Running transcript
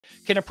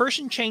Can a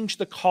person change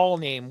the call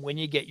name when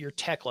you get your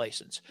tech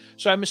license?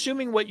 So I'm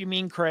assuming what you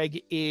mean,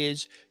 Craig,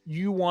 is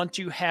you want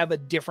to have a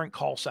different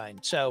call sign.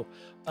 So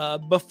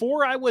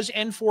before I was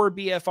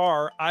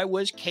N4BFR, I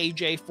was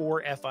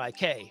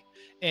KJ4FIK.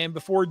 And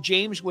before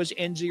James was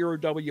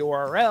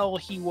N0WRL,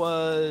 he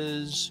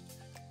was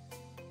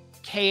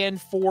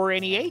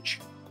KN4NEH.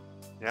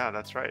 Yeah,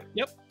 that's right.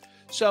 Yep.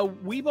 So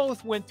we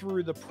both went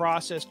through the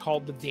process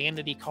called the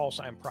Vanity call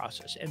sign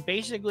process. And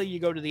basically you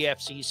go to the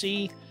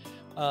FCC,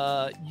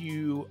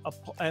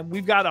 and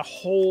we've got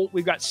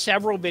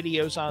several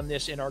videos on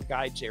this in our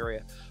guides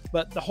area,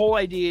 but the whole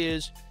idea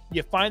is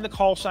you find the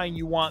call sign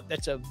you want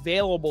that's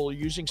available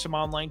using some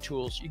online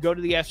tools. You go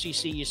to the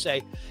FCC, you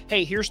say,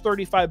 hey, here's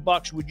 35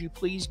 bucks. Would you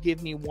please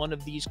give me one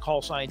of these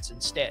call signs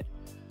instead?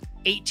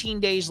 18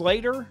 days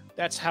later,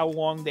 that's how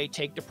long they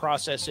take to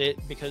process it,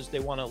 because they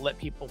want to let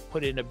people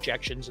put in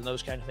objections and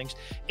those kind of things.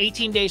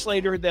 18 days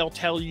later, they'll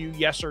tell you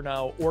yes or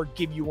no, or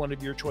give you one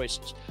of your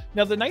choices.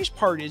 Now, the nice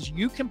part is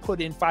you can put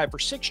in 5 or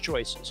 6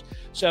 choices.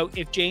 So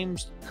if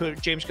James could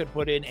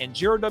put in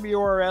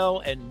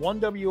N0WRL and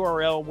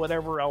 1WRL,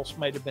 whatever else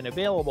might have been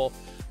available.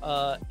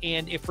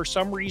 And if for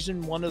some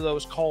reason one of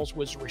those calls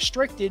was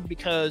restricted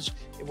because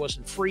it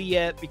wasn't free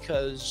yet,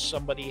 because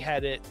somebody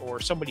had it or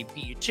somebody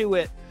beat you to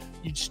it,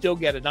 you'd still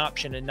get an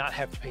option and not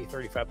have to pay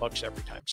 35 bucks every time.